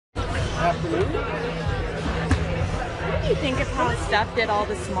afternoon. What do you think of how Steph did all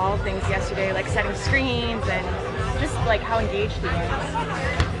the small things yesterday, like setting screens and just like how engaged he was?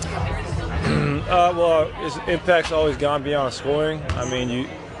 Well, his impact's always gone beyond scoring. I mean,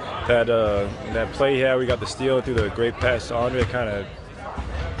 that play he had, we got the steal through the great pass to Andre, kind of,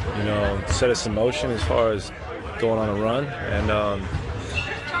 set us in motion as far as going on a run. And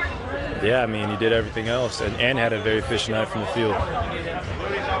yeah, I mean, he did everything else and had a very efficient night from the field.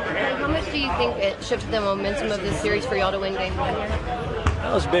 And how much do you think it shifted the momentum of this series for y'all to win game one here?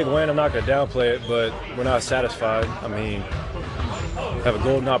 That was a big win. I'm not going to downplay it, but we're not satisfied. I mean, have a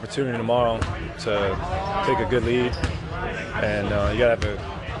golden opportunity tomorrow to take a good lead, and you got to have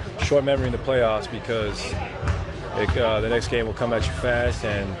a short memory in the playoffs because the next game will come at you fast,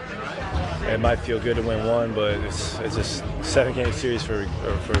 and it might feel good to win one, but it's a 7-game series for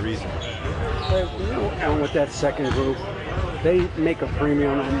a reason. And with that second group, they make a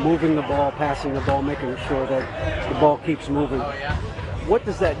premium on moving the ball, passing the ball, making sure that the ball keeps moving. What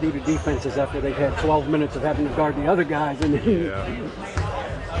does that do to defenses after they've had 12 minutes of having to guard the other guys? And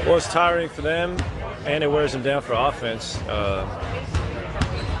Well, it's tiring for them, and it wears them down for offense.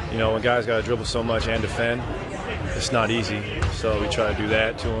 When guys got to dribble so much and defend, it's not easy. So we try to do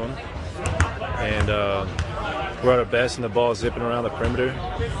that to them. And we're at our best, and the ball's zipping around the perimeter.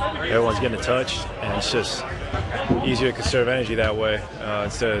 Everyone's getting a touch, and it's just easier to conserve energy that way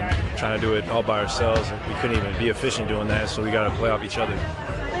instead of trying to do it all by ourselves. We couldn't even be efficient doing that, so we got to play off each other.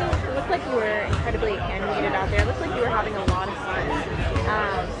 It looked like you were incredibly animated out there. It looked like you were having a lot of fun.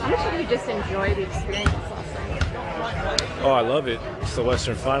 How much did you just enjoy the experience last night? Oh, I love it. It's the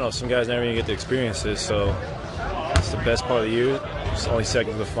Western Finals. Some guys never even get to experience this, so it's the best part of the year. It's only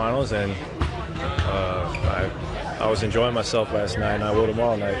second to the finals, and I was enjoying myself last night, and I will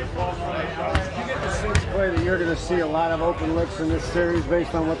tomorrow night. It seems, Klay, that you're going to see a lot of open looks in this series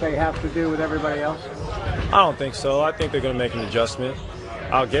based on what they have to do with everybody else? I don't think so. I think they're going to make an adjustment.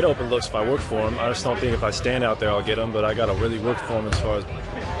 I'll get open looks if I work for them. I just don't think if I stand out there I'll get them, but I got to really work for them as far as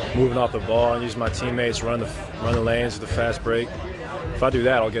moving off the ball and use my teammates, run the lanes with a fast break. If I do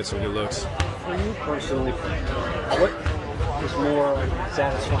that, I'll get some good looks. For you personally, what is more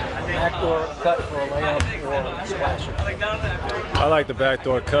satisfying, backdoor cut for a layup or splashing? I like the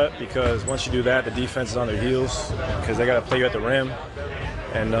backdoor cut because once you do that, the defense is on their heels because they got to play you at the rim.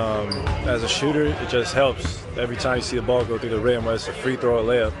 And as a shooter, it just helps. Every time you see the ball go through the rim, whether it's a free throw or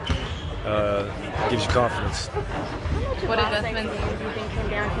layup, it gives you confidence. What adjustments do you think came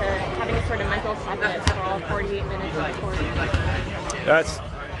down to having a sort of mental toughness for all 48 minutes of the court?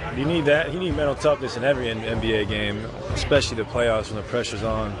 You need that. You need mental toughness in every NBA game, especially the playoffs when the pressure's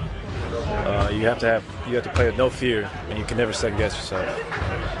on. You have to play with no fear, and you can never second guess yourself.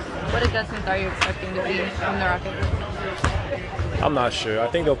 What adjustments are you expecting to see from the Rockets? I'm not sure. I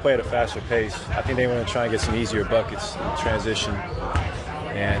think they'll play at a faster pace. I think they want to try and get some easier buckets in transition,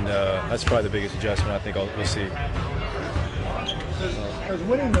 and that's probably the biggest adjustment I think we'll see. Does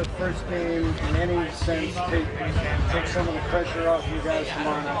winning the first game in any sense take some of the pressure off you guys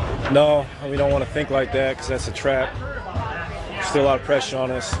tomorrow night? No, we don't want to think like that because that's a trap. Still a lot of pressure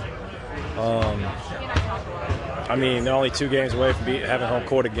on us. I mean, they're only 2 games away from having home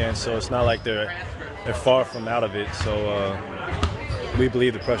court again, so it's not like they're far from out of it. So we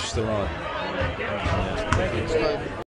believe the pressure's still on.